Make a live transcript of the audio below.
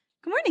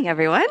morning,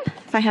 everyone.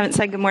 If I haven't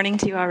said good morning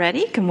to you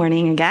already, good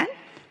morning again.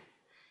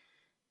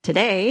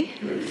 Today,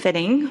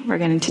 fitting, we're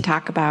going to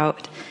talk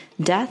about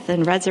death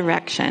and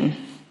resurrection.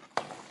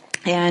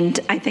 And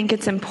I think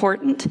it's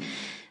important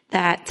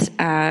that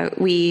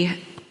we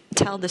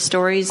tell the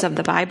stories of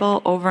the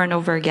Bible over and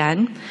over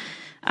again,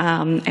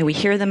 and we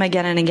hear them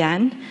again and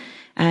again.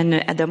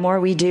 And the more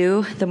we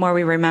do, the more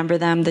we remember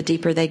them, the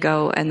deeper they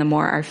go, and the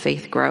more our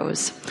faith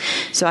grows.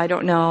 So I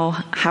don't know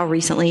how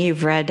recently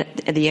you've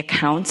read the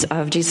accounts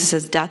of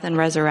Jesus' death and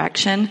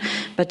resurrection,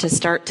 but to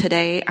start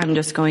today, I'm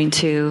just going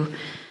to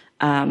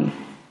kind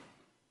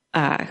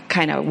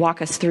of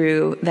walk us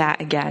through that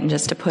again,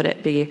 just to put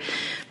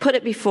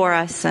it before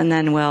us, and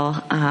then we'll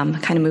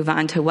kind of move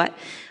on to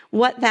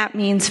what that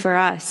means for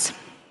us.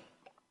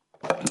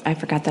 I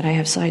forgot that I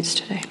have slides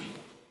today.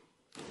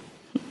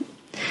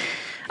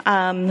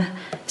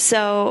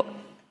 So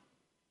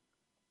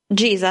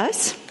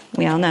Jesus,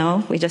 we all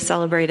know, we just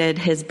celebrated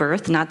his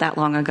birth not that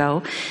long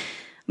ago,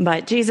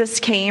 but Jesus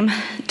came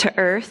to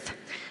earth,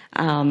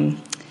 and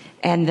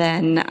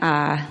then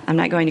I'm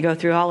not going to go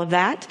through all of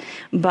that,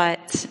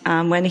 but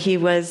when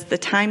the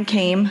time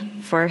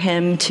came for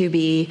him to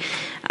be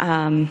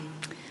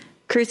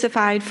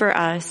crucified for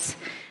us,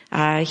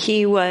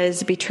 he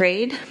was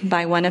betrayed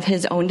by one of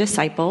his own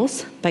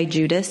disciples, by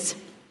Judas.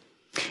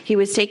 He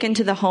was taken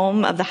to the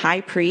home of the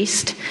high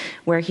priest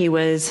where he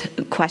was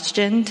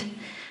questioned.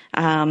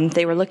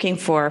 They were looking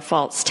for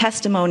false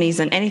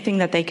testimonies and anything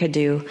that they could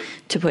do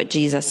to put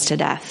Jesus to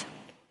death.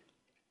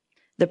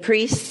 The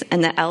priests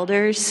and the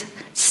elders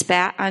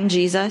spat on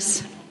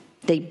Jesus.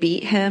 They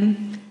beat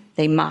him.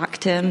 They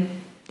mocked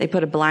him. They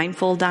put a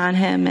blindfold on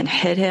him and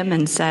hit him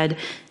and said,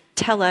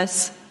 "Tell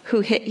us who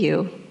hit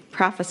you.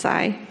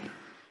 Prophesy."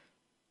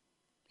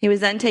 He was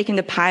then taken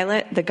to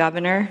Pilate, the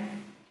governor,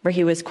 where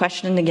he was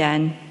questioned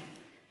again.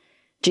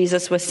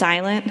 Jesus was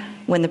silent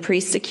when the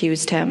priests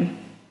accused him.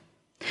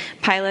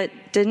 Pilate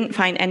didn't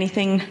find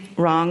anything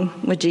wrong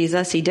with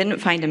Jesus. He didn't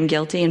find him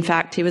guilty. In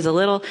fact, he was a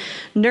little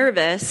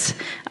nervous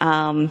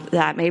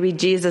that maybe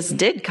Jesus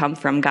did come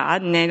from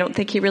God, and I don't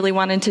think he really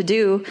wanted to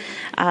do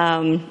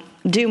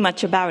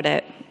much about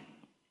it.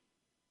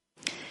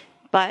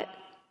 But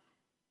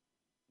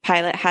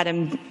Pilate had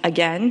him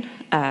again.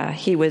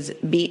 He was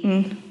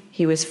beaten.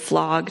 He was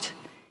flogged.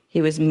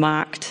 He was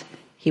mocked.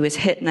 He was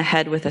hit in the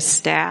head with a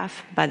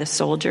staff by the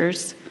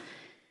soldiers.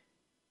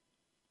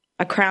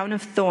 A crown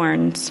of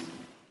thorns.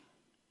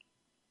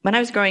 When I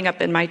was growing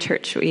up in my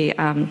church, we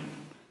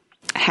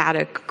had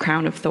a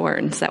crown of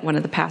thorns that one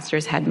of the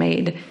pastors had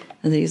made.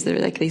 And they're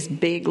like these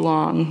big,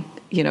 long,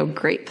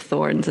 grape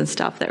thorns and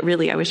stuff that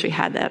really, I wish we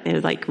had that.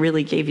 It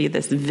really gave you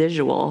this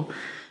visual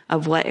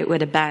of what it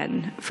would have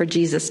been for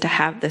Jesus to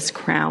have this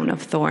crown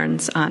of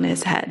thorns on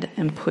his head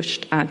and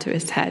pushed onto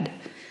his head.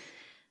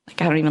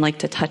 I don't even like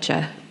to touch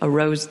a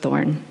rose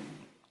thorn.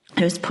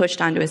 It was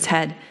pushed onto his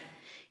head.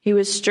 He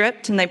was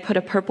stripped, and they put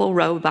a purple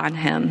robe on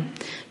him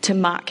to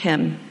mock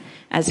him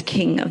as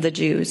king of the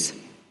Jews.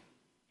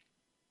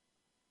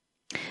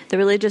 The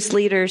religious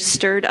leaders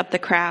stirred up the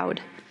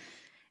crowd,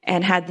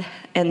 and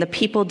the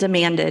people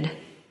demanded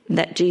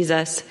that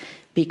Jesus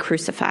be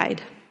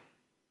crucified,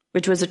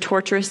 which was a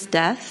torturous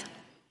death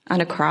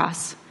on a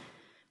cross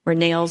where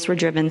nails were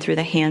driven through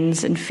the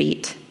hands and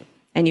feet,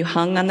 and you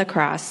hung on the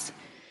cross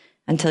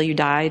until you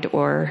died,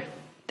 or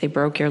they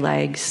broke your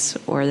legs,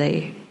 or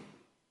they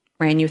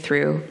ran you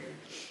through,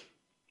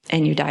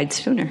 and you died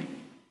sooner.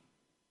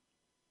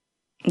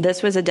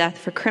 This was a death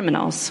for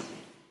criminals,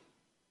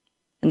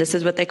 and this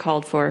is what they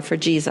called for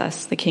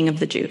Jesus, the King of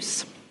the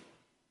Jews.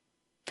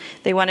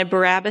 They wanted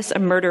Barabbas, a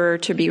murderer,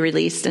 to be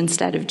released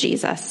instead of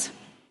Jesus.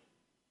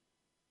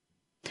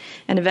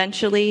 And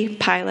eventually,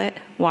 Pilate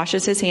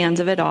washes his hands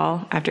of it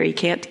all after he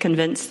can't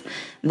convince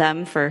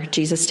them for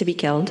Jesus to be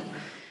killed,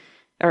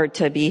 or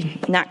to be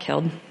not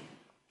killed.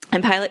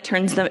 And Pilate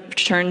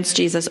turns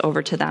Jesus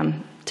over to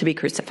them to be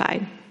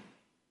crucified.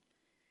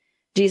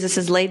 Jesus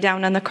is laid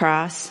down on the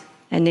cross,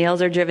 and nails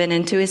are driven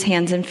into his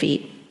hands and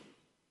feet.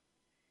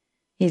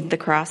 The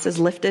cross is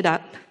lifted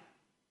up.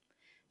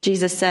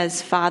 Jesus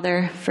says,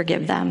 "Father,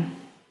 forgive them,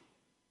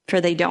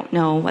 for they don't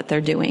know what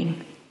they're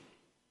doing."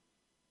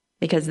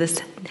 Because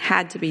this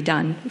had to be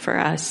done for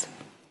us.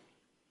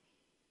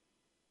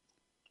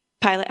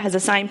 Pilate has a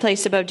sign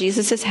placed above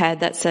Jesus' head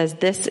that says,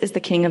 "This is the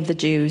King of the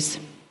Jews."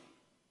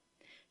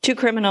 2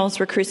 criminals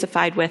were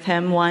crucified with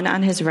him, one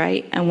on his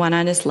right and one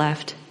on his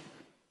left.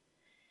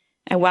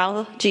 And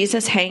while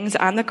Jesus hangs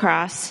on the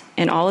cross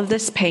in all of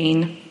this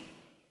pain,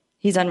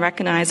 he's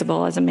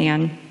unrecognizable as a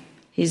man.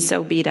 He's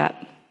so beat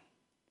up.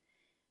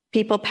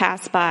 People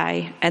pass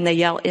by and they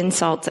yell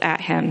insults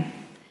at him.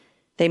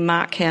 They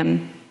mock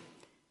him.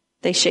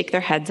 They shake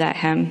their heads at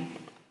him.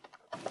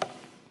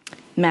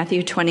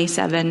 Matthew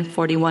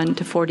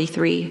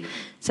 27:41-43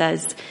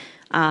 says,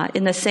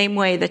 in the same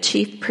way, the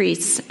chief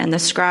priests and the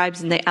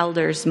scribes and the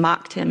elders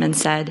mocked him and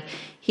said,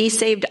 "He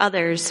saved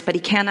others, but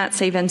he cannot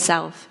save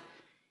himself.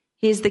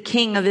 He is the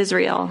King of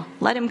Israel.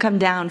 Let him come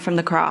down from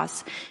the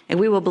cross, and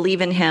we will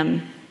believe in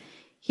him.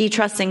 He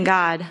trusts in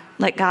God.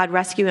 Let God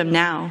rescue him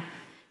now,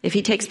 if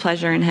he takes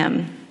pleasure in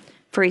him.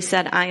 For he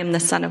said, I am the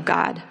Son of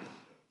God.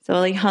 So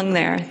while he hung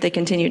there, they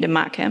continued to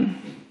mock him.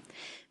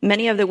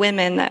 Many of the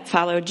women that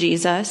followed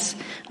Jesus,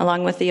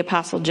 along with the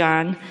Apostle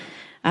John,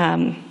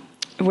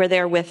 were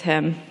there with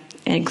him,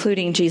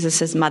 including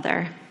Jesus'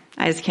 mother.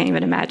 I just can't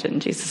even imagine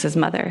Jesus'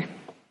 mother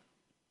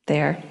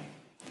there.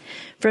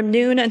 From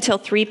noon until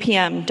 3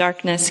 p.m.,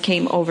 darkness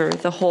came over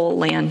the whole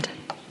land.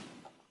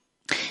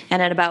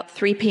 And at about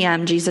 3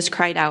 p.m., Jesus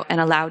cried out in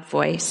a loud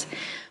voice,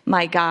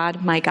 my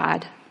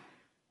God,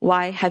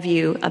 why have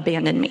you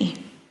abandoned me?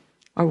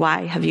 Or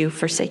why have you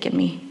forsaken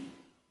me?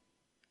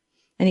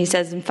 And he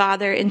says, and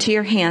Father, into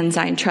your hands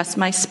I entrust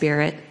my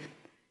spirit.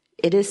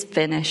 It is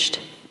finished.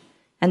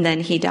 And then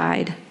he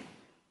died.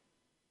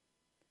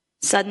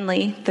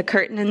 Suddenly, the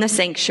curtain in the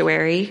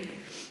sanctuary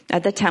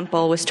at the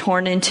temple was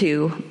torn in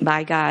two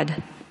by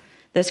God.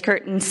 This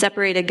curtain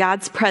separated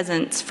God's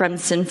presence from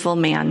sinful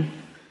man.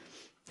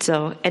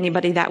 So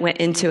anybody that went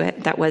into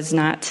it that was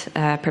not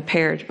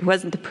prepared, who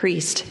wasn't the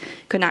priest,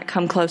 could not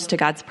come close to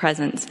God's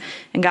presence.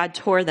 And God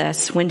tore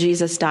this when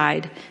Jesus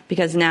died,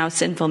 because now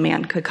sinful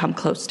man could come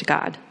close to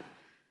God.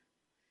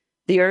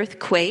 The earth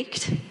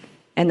quaked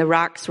and the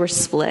rocks were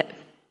split.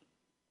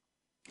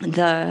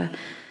 The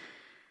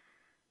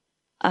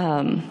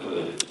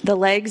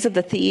legs of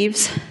the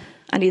thieves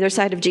on either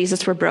side of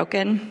Jesus were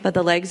broken, but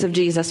the legs of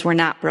Jesus were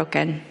not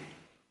broken.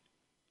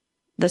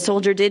 The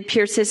soldier did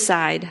pierce his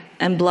side,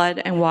 and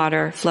blood and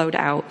water flowed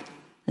out.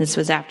 This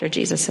was after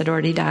Jesus had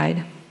already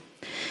died.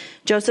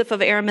 Joseph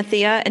of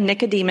Arimathea and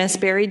Nicodemus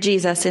buried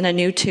Jesus in a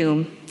new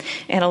tomb,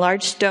 and a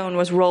large stone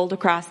was rolled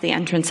across the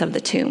entrance of the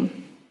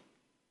tomb.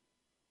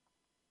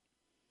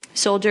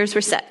 Soldiers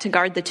were set to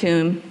guard the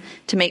tomb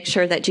to make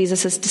sure that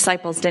Jesus'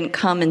 disciples didn't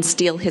come and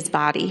steal his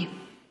body.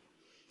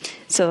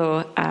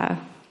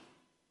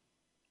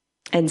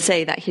 And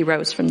say that he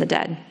rose from the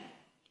dead.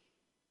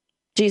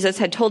 Jesus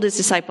had told his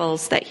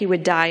disciples that he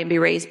would die and be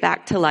raised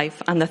back to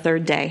life on the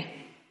third day.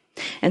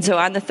 And so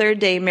on the third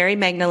day, Mary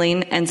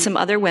Magdalene and some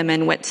other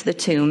women went to the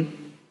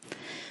tomb.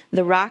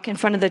 The rock in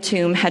front of the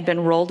tomb had been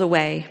rolled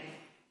away.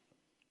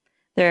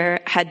 There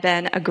had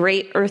been a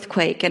great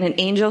earthquake, and an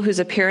angel whose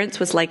appearance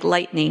was like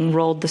lightning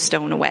rolled the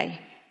stone away.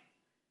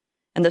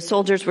 And the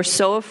soldiers were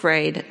so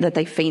afraid that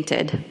they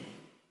fainted.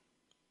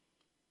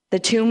 The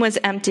tomb was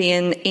empty,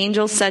 and the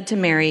angel said to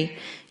Mary,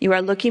 you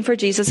are looking for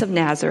Jesus of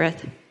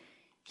Nazareth.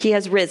 He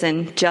has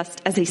risen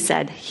just as he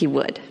said he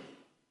would.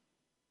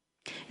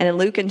 And in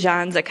Luke and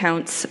John's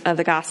accounts of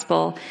the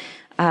gospel,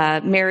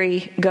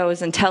 Mary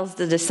goes and tells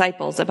the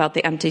disciples about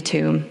the empty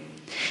tomb.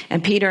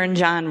 And Peter and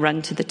John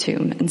run to the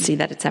tomb and see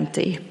that it's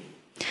empty.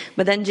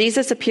 But then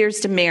Jesus appears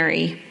to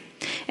Mary,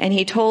 and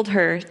he told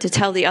her to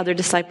tell the other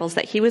disciples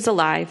that he was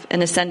alive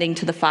and ascending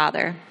to the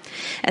Father,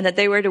 and that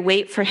they were to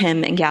wait for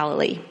him in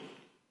Galilee.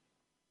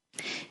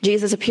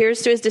 Jesus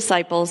appears to his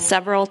disciples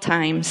several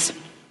times,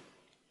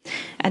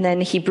 and then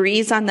he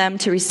breathes on them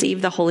to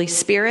receive the Holy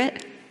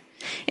Spirit,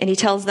 and he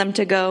tells them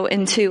to go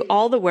into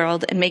all the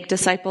world and make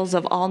disciples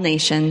of all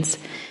nations,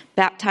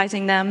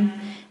 baptizing them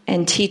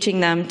and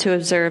teaching them to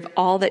observe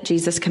all that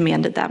Jesus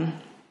commanded them,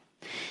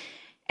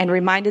 and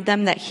reminded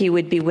them that he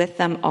would be with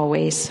them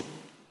always.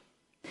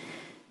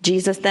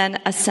 Jesus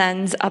then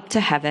ascends up to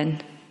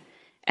heaven,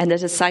 and the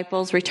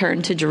disciples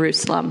return to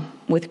Jerusalem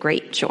with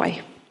great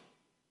joy.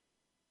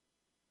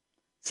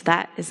 So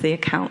that is the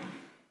account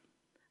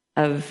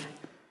of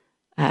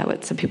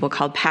what some people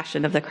call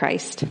Passion of the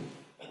Christ.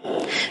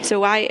 So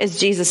why is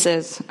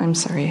Jesus's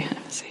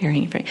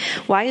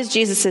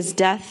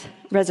death,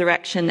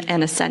 resurrection,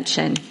 and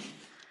ascension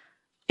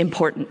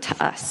important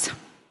to us?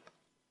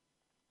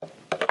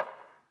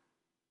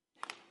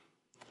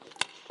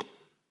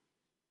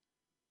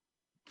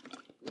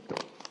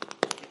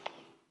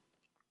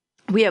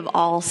 We have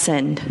all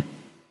sinned.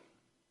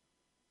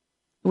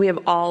 We have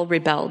all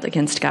rebelled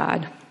against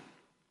God.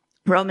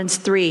 Romans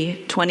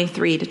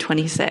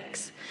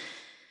 3:23-26.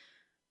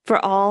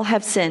 For all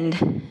have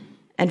sinned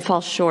and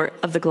fall short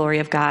of the glory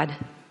of God.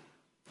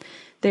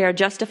 They are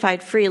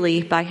justified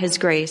freely by his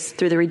grace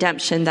through the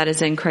redemption that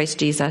is in Christ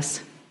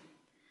Jesus.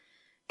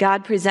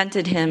 God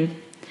presented him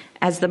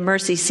as the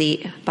mercy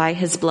seat by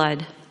his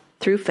blood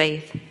through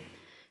faith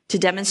to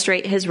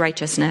demonstrate his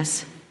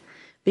righteousness,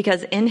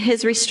 because in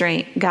his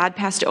restraint, God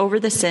passed over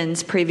the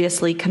sins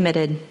previously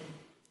committed.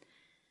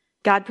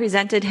 God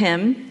presented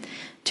him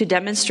to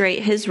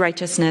demonstrate his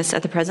righteousness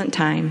at the present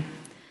time,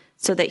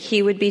 so that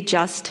he would be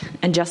just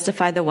and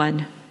justify the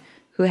one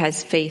who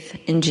has faith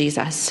in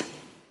Jesus.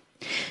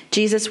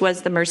 Jesus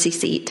was the mercy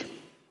seat.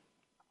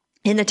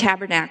 In the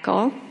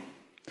tabernacle,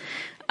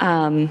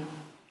 the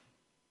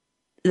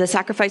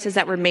sacrifices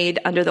that were made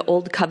under the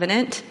old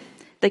covenant,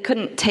 they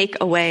couldn't take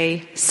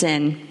away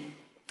sin.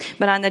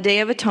 But on the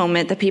Day of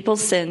Atonement, the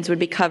people's sins would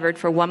be covered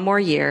for one more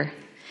year,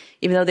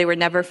 even though they were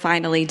never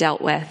finally dealt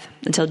with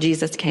until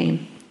Jesus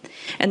came.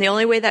 And the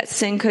only way that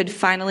sin could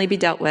finally be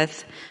dealt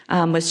with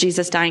was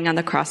Jesus dying on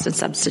the cross in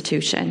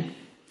substitution.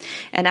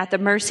 And at the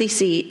mercy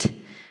seat,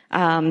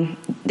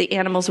 the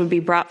animals would be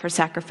brought for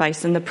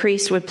sacrifice, and the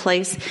priest would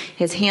place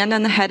his hand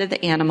on the head of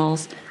the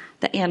animals,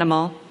 the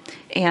animal,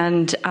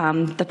 and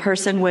the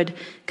person would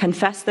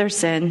confess their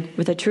sin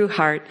with a true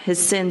heart. His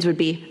sins would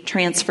be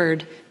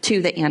transferred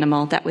to the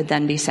animal that would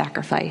then be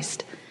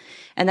sacrificed.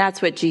 And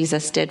that's what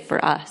Jesus did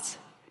for us.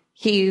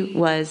 He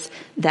was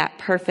that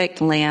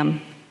perfect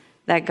lamb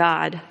that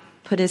God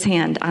put his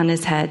hand on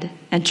his head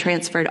and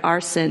transferred our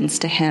sins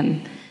to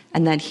him,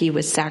 and then he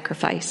was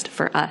sacrificed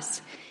for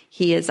us.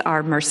 He is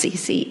our mercy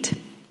seat.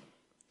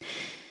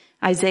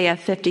 Isaiah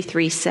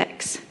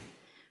 53:6.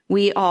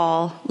 We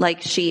all,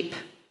 like sheep,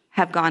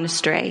 have gone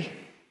astray.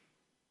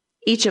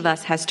 Each of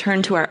us has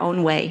turned to our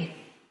own way,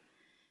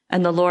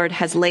 and the Lord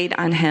has laid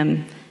on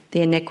him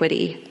the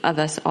iniquity of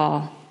us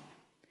all.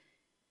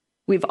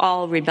 We've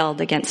all rebelled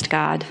against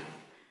God.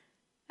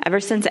 Ever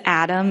since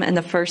Adam and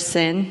the first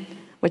sin,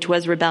 which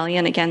was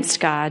rebellion against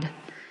God,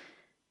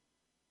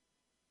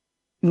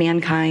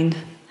 mankind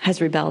has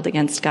rebelled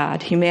against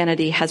God.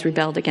 Humanity has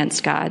rebelled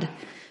against God.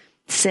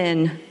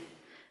 Sin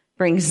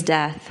brings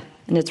death,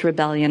 and it's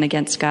rebellion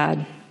against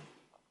God.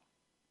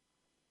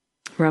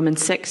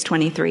 Romans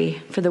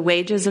 6:23, for the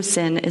wages of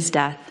sin is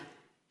death,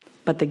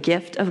 but the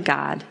gift of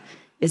God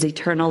is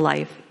eternal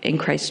life in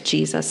Christ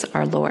Jesus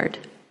our Lord.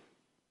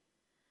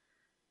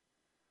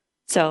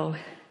 So,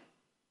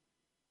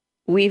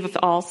 we've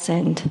all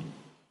sinned.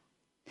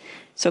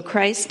 So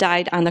Christ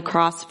died on the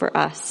cross for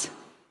us.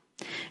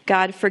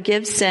 God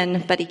forgives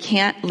sin, but he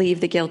can't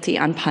leave the guilty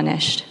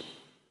unpunished.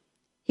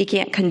 He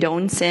can't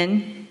condone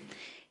sin.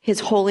 His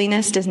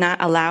holiness does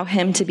not allow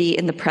him to be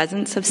in the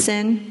presence of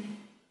sin.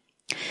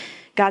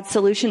 God's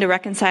solution to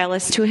reconcile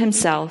us to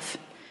himself,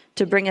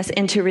 to bring us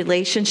into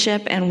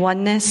relationship and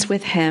oneness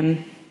with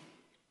him,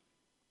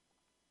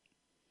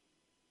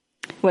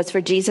 was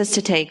for Jesus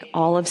to take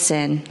all of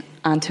sin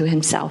onto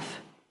himself.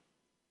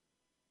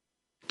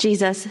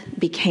 Jesus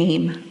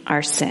became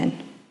our sin.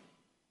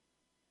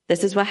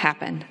 This is what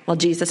happened while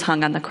Jesus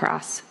hung on the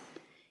cross.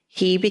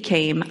 He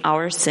became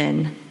our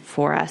sin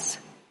for us.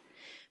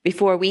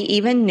 Before we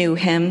even knew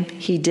him,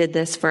 he did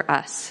this for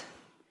us.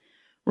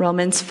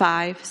 Romans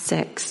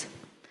 5:6.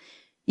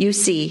 You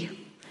see,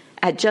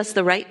 at just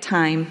the right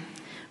time,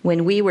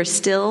 when we were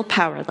still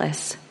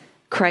powerless,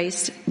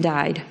 Christ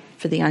died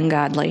for the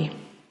ungodly.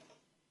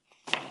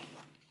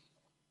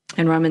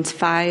 In Romans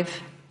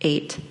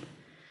 5:8.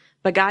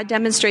 But God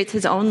demonstrates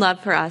his own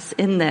love for us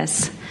in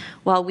this: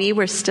 while we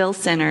were still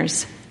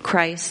sinners,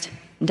 Christ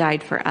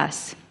died for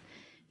us.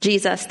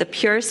 Jesus, the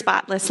pure,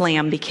 spotless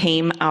lamb,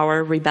 became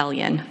our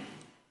rebellion.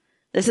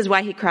 This is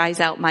why he cries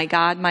out, my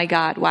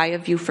God, why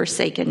have you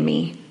forsaken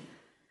me?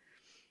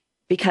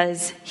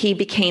 Because he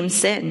became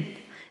sin,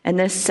 and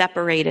this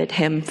separated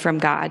him from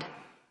God.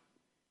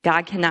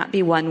 God cannot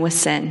be one with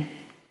sin.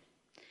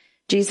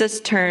 Jesus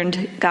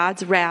turned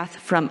God's wrath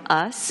from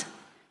us,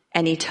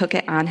 and he took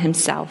it on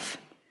himself.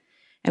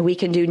 And we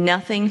can do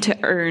nothing to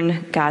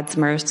earn God's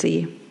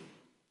mercy.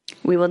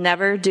 We will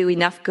never do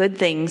enough good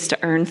things to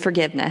earn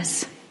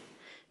forgiveness.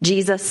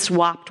 Jesus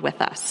swapped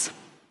with us.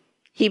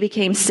 He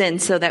became sin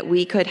so that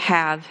we could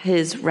have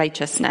his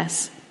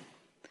righteousness.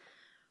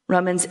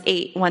 Romans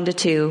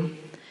 8:1-2.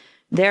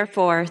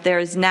 Therefore, there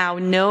is now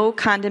no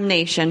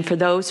condemnation for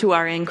those who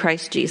are in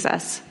Christ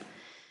Jesus.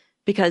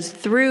 Because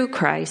through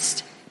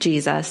Christ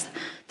Jesus,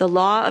 the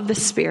law of the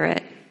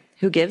Spirit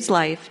who gives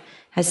life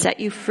has set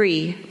you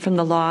free from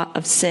the law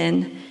of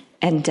sin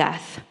and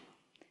death.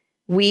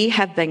 We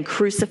have been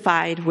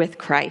crucified with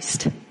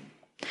Christ.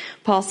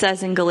 Paul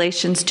says in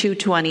Galatians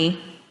 2:20,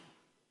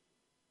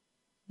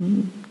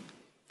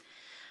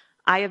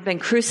 I have been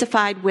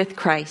crucified with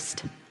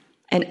Christ,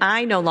 and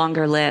I no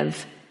longer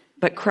live,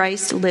 but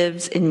Christ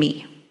lives in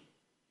me.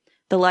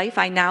 The life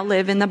I now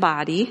live in the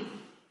body,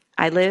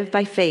 I live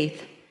by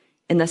faith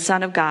in the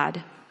Son of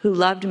God, who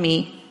loved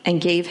me and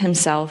gave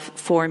himself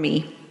for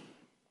me.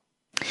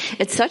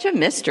 It's such a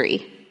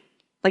mystery.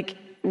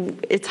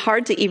 It's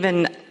hard to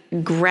even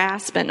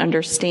grasp and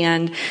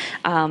understand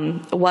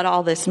what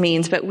all this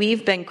means, but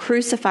we've been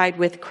crucified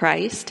with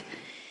Christ,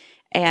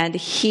 and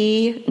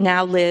he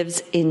now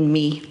lives in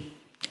me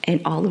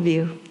and all of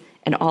you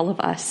and all of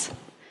us.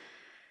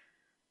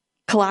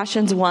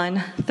 Colossians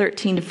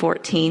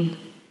 1:13-14.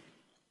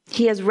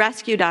 He has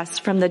rescued us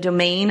from the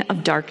domain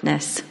of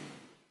darkness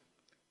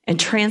and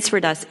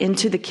transferred us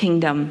into the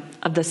kingdom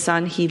of the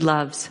Son he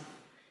loves.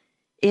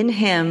 In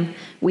him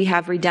we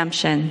have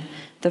redemption,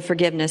 the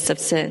forgiveness of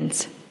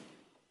sins.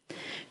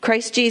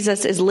 Christ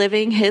Jesus is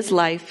living his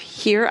life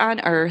here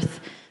on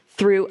earth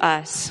through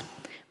us.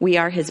 We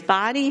are his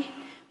body.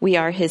 We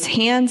are his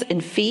hands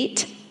and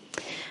feet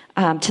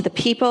to the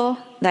people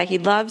that he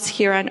loves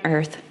here on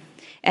earth.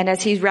 And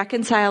as he's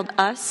reconciled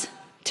us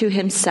to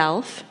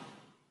himself,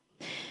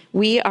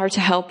 we are to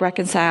help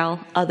reconcile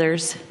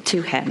others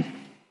to him.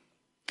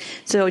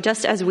 So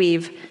just as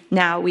we've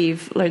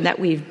learned that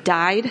we've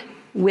died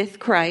with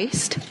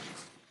Christ,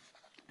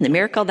 the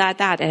miracle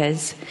that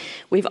is,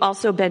 we've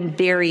also been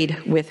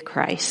buried with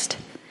Christ.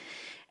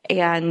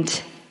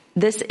 And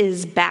this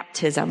is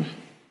baptism.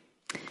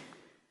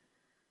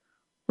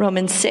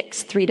 Romans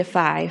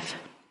 6:3-5.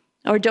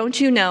 Or don't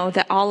you know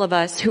that all of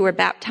us who were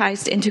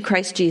baptized into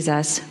Christ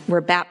Jesus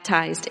were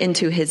baptized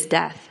into his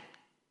death?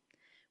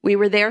 We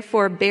were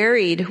therefore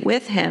buried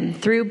with him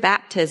through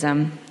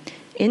baptism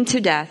into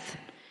death,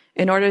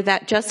 in order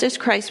that just as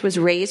Christ was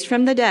raised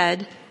from the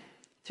dead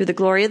through the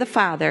glory of the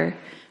Father,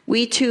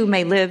 we too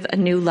may live a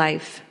new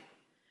life.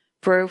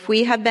 For if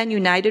we have been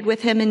united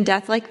with him in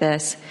death like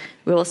this,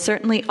 we will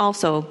certainly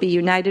also be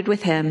united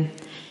with him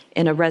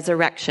in a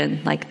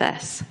resurrection like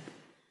this.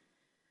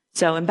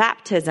 So in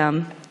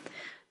baptism,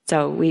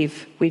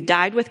 we've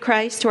died with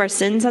Christ to our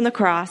sins on the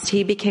cross.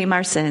 He became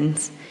our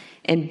sins.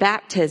 In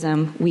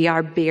baptism, we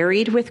are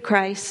buried with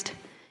Christ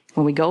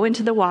when we go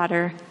into the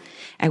water,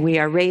 and we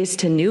are raised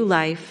to new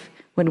life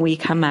when we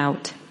come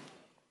out.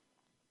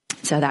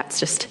 So that's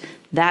just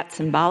that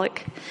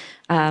symbolic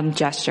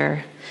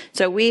gesture.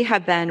 So we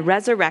have been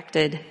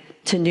resurrected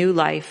to new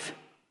life.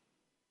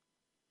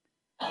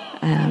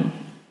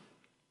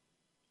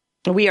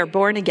 We are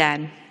born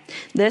again.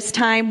 This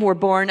time we're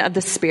born of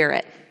the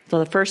Spirit. So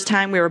the first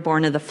time we were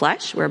born of the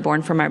flesh, we were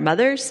born from our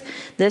mothers.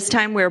 This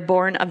time we were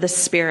born of the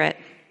Spirit.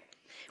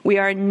 We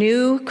are a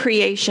new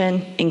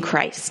creation in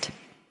Christ.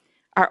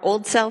 Our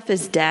old self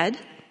is dead,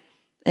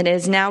 and it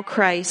is now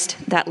Christ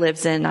that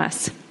lives in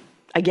us.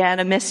 Again,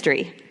 a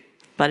mystery,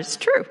 but it's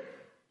true.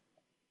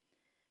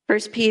 1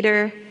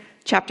 Peter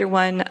chapter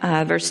 1,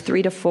 verse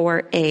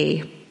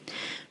 3-4a.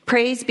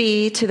 Praise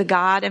be to the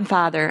God and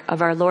Father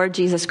of our Lord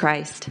Jesus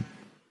Christ.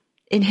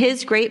 In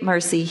his great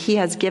mercy, he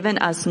has given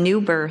us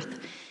new birth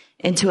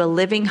into a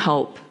living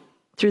hope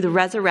through the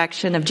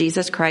resurrection of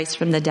Jesus Christ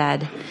from the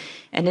dead,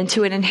 and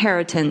into an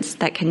inheritance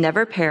that can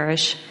never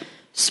perish,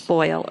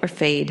 spoil, or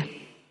fade.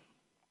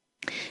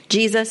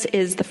 Jesus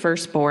is the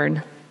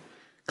firstborn.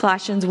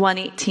 Colossians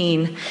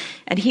 1:18,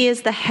 and he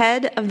is the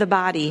head of the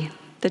body,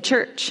 the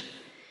church.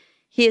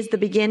 He is the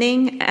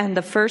beginning and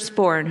the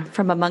firstborn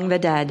from among the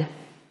dead,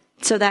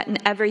 so that in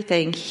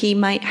everything he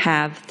might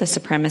have the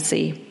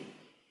supremacy.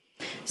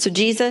 So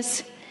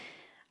Jesus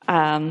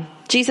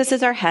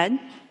is our head.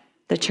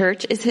 The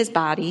church is his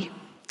body.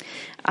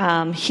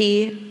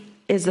 He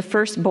is the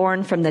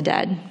firstborn from the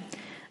dead.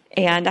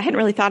 And I hadn't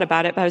really thought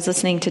about it, but I was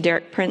listening to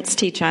Derek Prince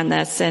teach on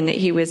this, and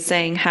he was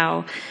saying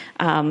how,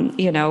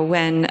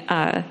 when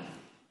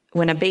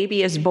a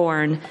baby is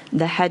born,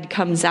 the head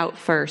comes out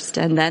first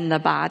and then the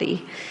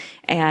body.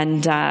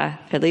 And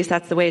at least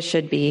that's the way it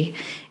should be.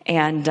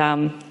 And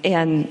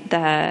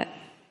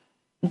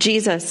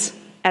Jesus,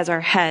 as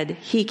our head,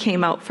 he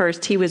came out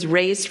first. He was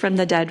raised from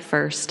the dead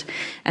first.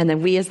 And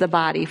then we as the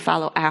body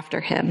follow after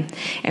him.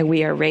 And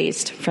we are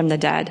raised from the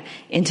dead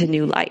into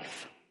new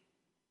life.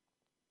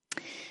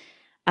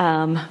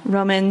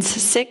 Romans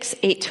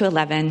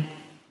 6:8-11.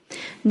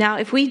 Now,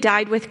 if we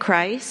died with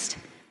Christ,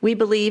 we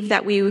believe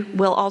that we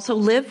will also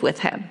live with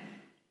him.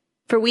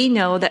 For we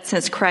know that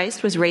since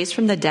Christ was raised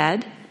from the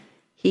dead,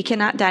 he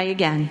cannot die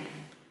again.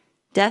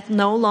 Death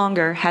no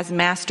longer has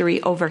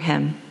mastery over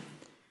him.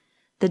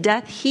 The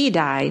death he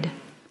died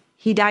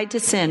to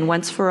sin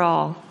once for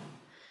all.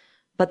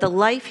 But the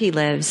life he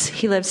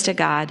lives to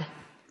God.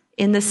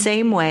 In the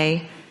same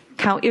way,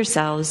 count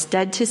yourselves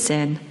dead to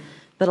sin,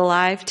 but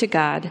alive to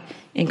God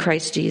in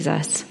Christ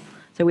Jesus.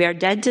 So we are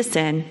dead to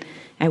sin,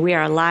 and we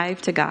are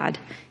alive to God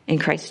in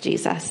Christ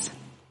Jesus.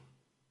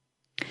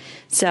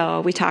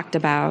 So we talked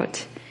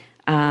about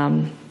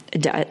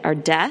our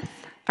death,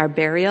 our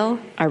burial,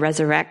 our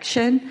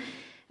resurrection,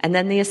 and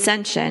then the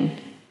ascension.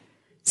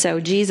 So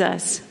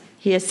Jesus,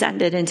 he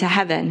ascended into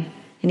heaven,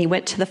 and he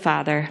went to the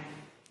Father.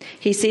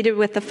 He's seated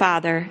with the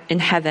Father in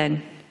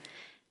heaven,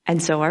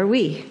 and so are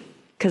we,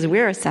 because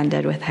we're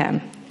ascended with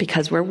him,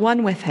 because we're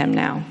one with him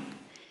now.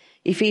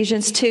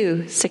 Ephesians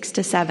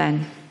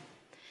 2:6-7.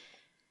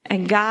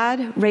 And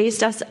God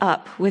raised us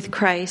up with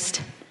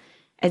Christ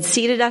and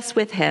seated us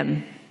with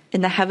him in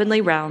the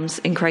heavenly realms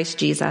in Christ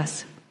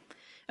Jesus,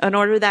 in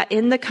order that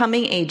in the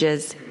coming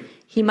ages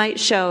he might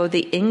show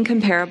the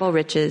incomparable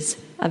riches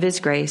of his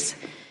grace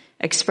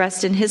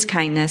expressed in his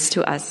kindness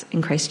to us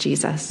in Christ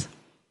Jesus.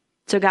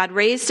 So God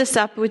raised us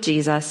up with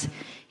Jesus.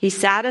 He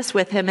sat us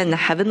with him in the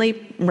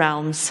heavenly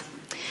realms,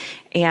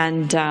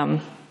 and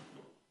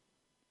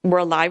we're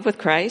alive with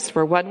Christ.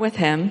 We're one with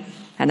him,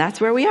 and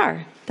that's where we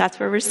are. That's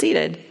where we're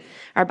seated.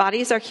 Our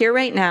bodies are here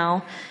right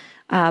now,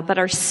 but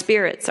our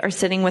spirits are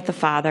sitting with the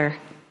Father,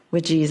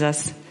 with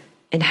Jesus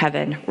in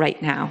heaven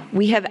right now.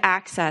 We have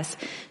access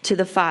to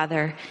the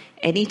Father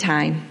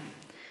anytime.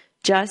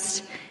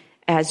 Just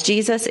as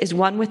Jesus is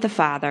one with the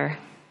Father,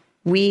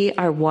 we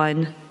are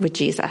one with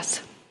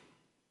Jesus.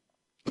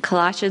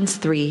 Colossians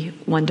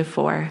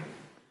 3:1-4.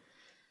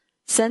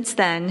 Since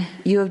then,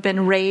 you have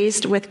been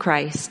raised with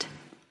Christ.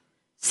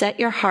 Set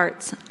your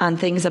hearts on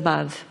things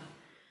above,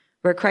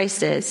 where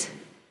Christ is,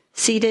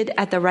 seated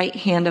at the right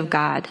hand of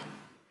God.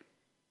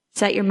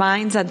 Set your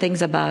minds on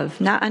things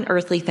above, not on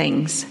earthly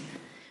things.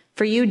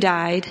 For you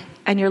died,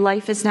 and your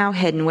life is now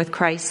hidden with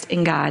Christ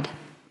in God.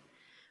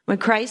 When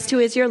Christ, who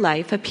is your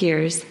life,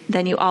 appears,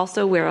 then you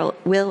also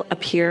will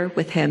appear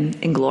with him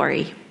in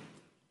glory.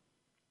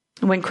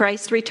 When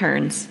Christ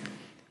returns,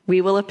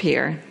 we will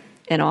appear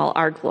in all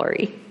our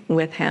glory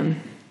with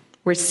him.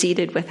 We're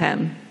seated with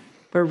him.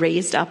 We're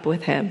raised up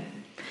with him.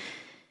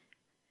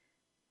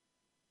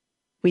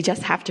 We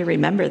just have to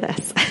remember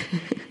this.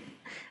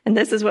 And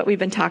this is what we've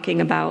been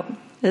talking about.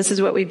 This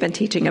is what we've been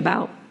teaching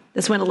about.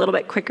 This went a little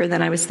bit quicker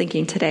than I was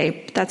thinking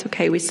today, but that's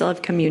okay. We still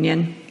have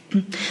communion.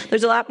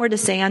 There's a lot more to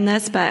say on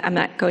this, but I'm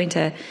not going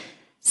to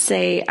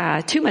say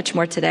too much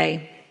more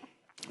today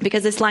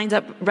because this lines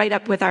up right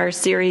up with our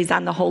series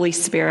on the Holy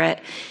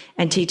Spirit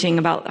and teaching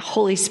about the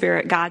Holy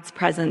Spirit, God's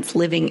presence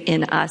living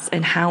in us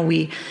and how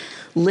we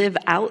live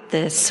out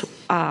this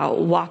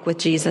walk with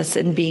Jesus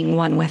and being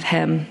one with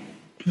him.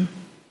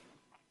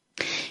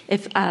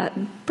 If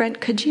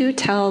Brent, could you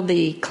tell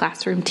the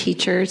classroom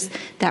teachers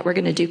that we're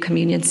going to do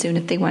communion soon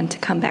if they want to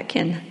come back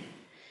in?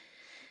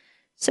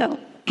 So,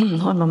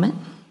 one moment.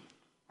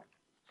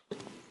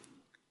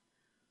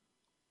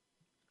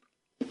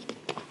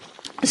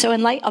 So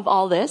in light of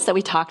all this that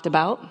we talked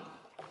about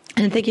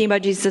and thinking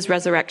about Jesus'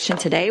 resurrection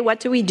today, what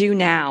do we do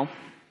now?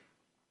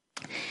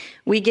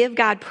 We give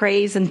God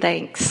praise and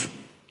thanks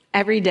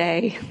every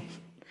day,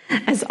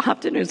 as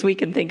often as we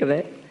can think of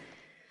it.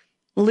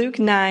 Luke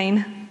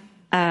 9,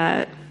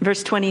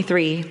 verse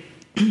 23.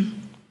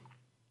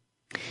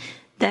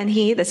 Then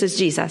this is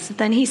Jesus,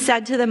 then he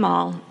said to them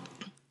all,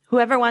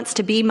 whoever wants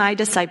to be my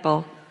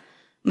disciple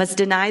must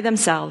deny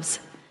themselves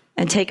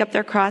and take up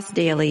their cross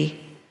daily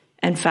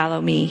and follow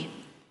me.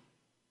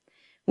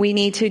 We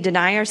need to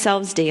deny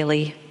ourselves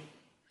daily.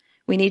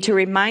 We need to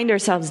remind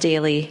ourselves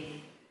daily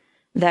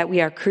that we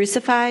are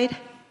crucified,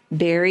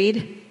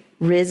 buried,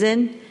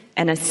 risen,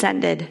 and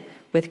ascended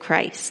with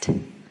Christ.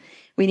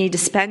 We need to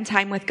spend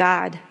time with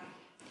God,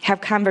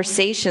 have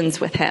conversations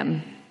with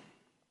him,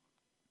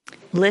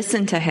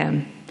 listen to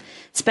him,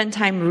 spend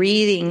time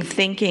reading,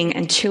 thinking,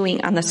 and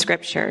chewing on the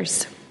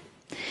scriptures.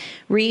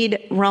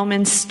 Read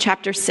Romans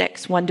chapter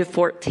 6,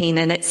 1-14,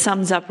 and it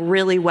sums up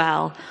really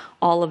well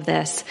all of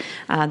this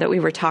that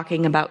we were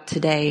talking about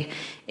today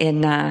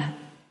in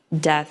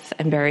death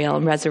and burial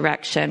and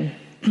resurrection.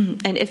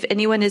 And if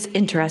anyone is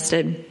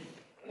interested,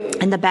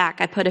 in the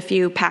back, I put a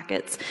few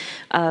packets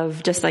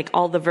of just like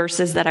all the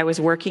verses that I was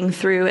working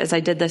through as I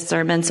did this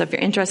sermon. So if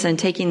you're interested in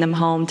taking them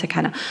home to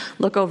kind of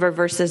look over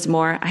verses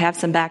more, I have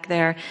some back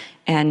there.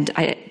 And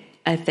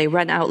if they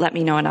run out, let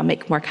me know and I'll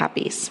make more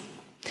copies.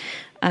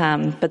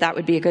 But that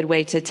would be a good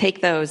way to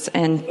take those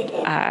and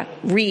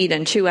read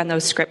and chew on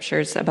those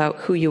scriptures about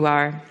who you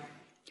are.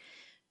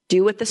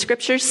 Do what the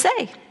scriptures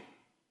say.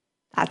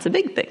 That's a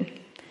big thing.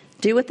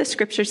 Do what the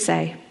scriptures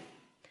say.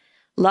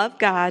 Love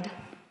God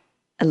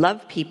and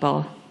love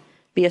people.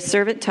 Be a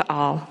servant to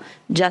all,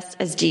 just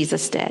as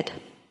Jesus did.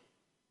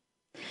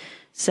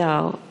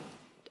 So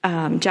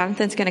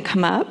Jonathan's going to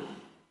come up.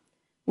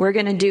 We're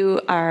going to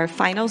do our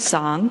final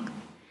song.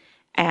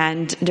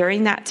 And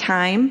during that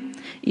time,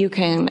 you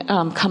can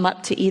come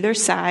up to either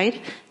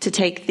side to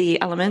take the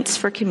elements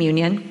for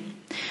communion.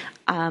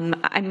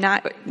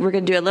 We're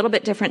going to do a little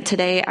bit different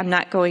today. I'm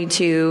not going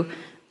to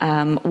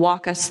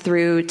walk us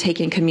through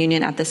taking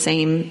communion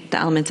the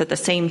elements at the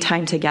same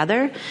time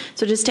together.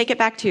 So just take it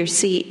back to your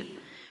seat,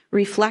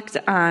 reflect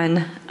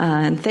on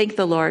and thank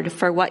the Lord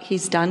for what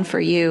he's done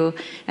for you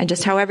and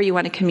just however you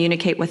want to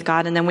communicate with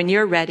God. And then when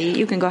you're ready,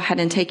 you can go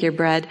ahead and take your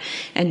bread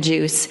and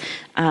juice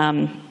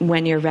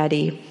when you're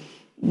ready.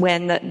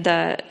 When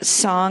the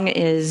song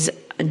is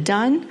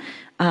done,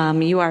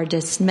 you are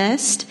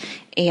dismissed.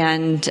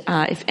 And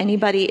if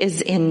anybody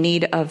is in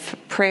need of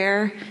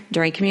prayer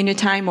during communion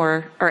time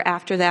or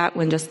after that,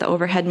 when just the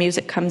overhead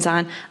music comes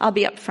on, I'll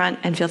be up front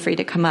and feel free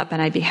to come up and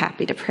I'd be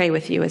happy to pray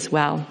with you as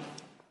well.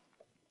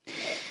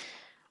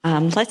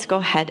 Let's go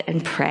ahead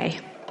and pray.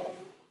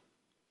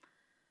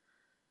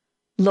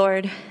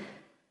 Lord,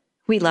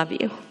 we love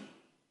you.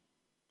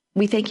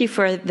 We thank you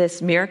for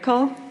this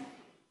miracle.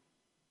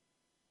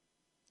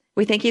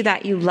 We thank you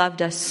that you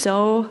loved us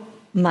so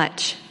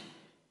much,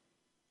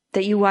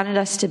 that you wanted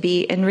us to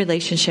be in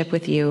relationship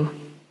with you.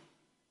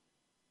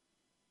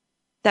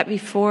 That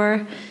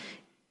before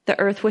the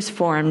earth was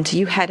formed,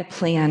 you had a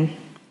plan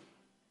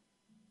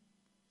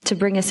to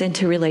bring us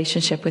into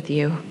relationship with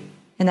you.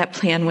 And that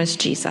plan was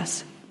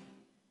Jesus.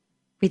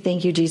 We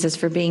thank you, Jesus,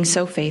 for being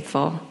so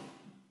faithful.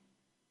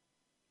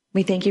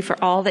 We thank you for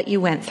all that you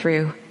went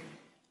through.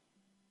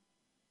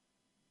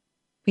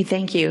 We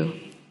thank you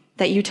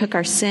that you took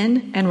our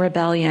sin and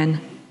rebellion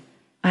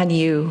on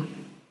you,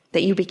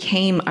 that you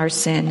became our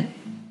sin,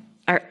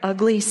 our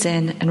ugly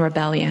sin and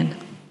rebellion.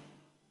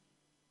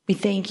 We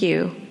thank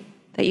you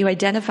that you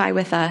identify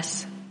with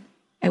us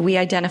and we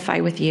identify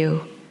with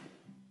you.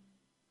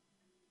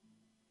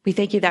 We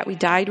thank you that we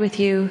died with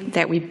you,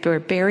 that we were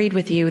buried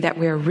with you, that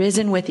we are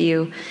risen with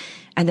you,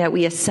 and that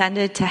we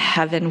ascended to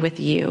heaven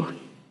with you.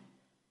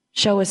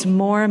 Show us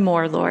more and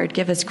more, Lord.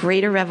 Give us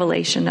greater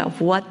revelation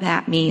of what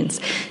that means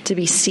to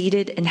be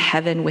seated in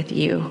heaven with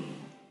you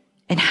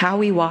and how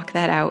we walk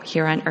that out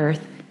here on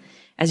earth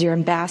as your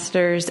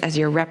ambassadors, as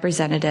your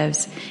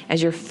representatives,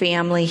 as your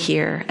family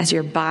here, as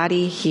your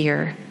body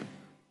here.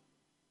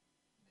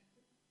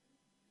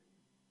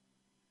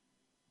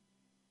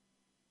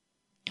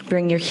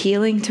 Bring your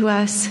healing to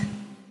us.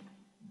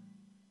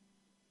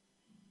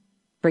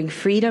 Bring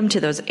freedom to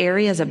those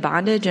areas of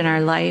bondage in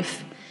our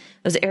life,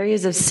 those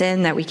areas of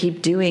sin that we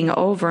keep doing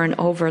over and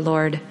over,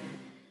 Lord.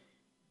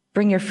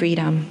 Bring your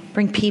freedom.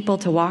 Bring people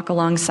to walk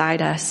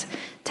alongside us,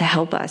 to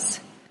help us.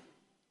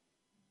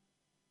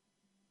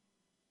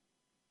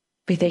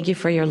 We thank you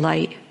for your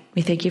light.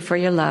 We thank you for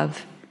your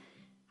love.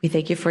 We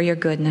thank you for your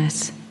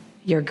goodness,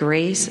 your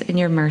grace, and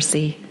your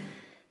mercy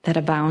that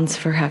abounds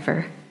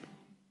forever.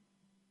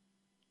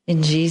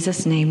 In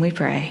Jesus' name we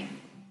pray.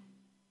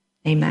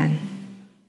 Amen.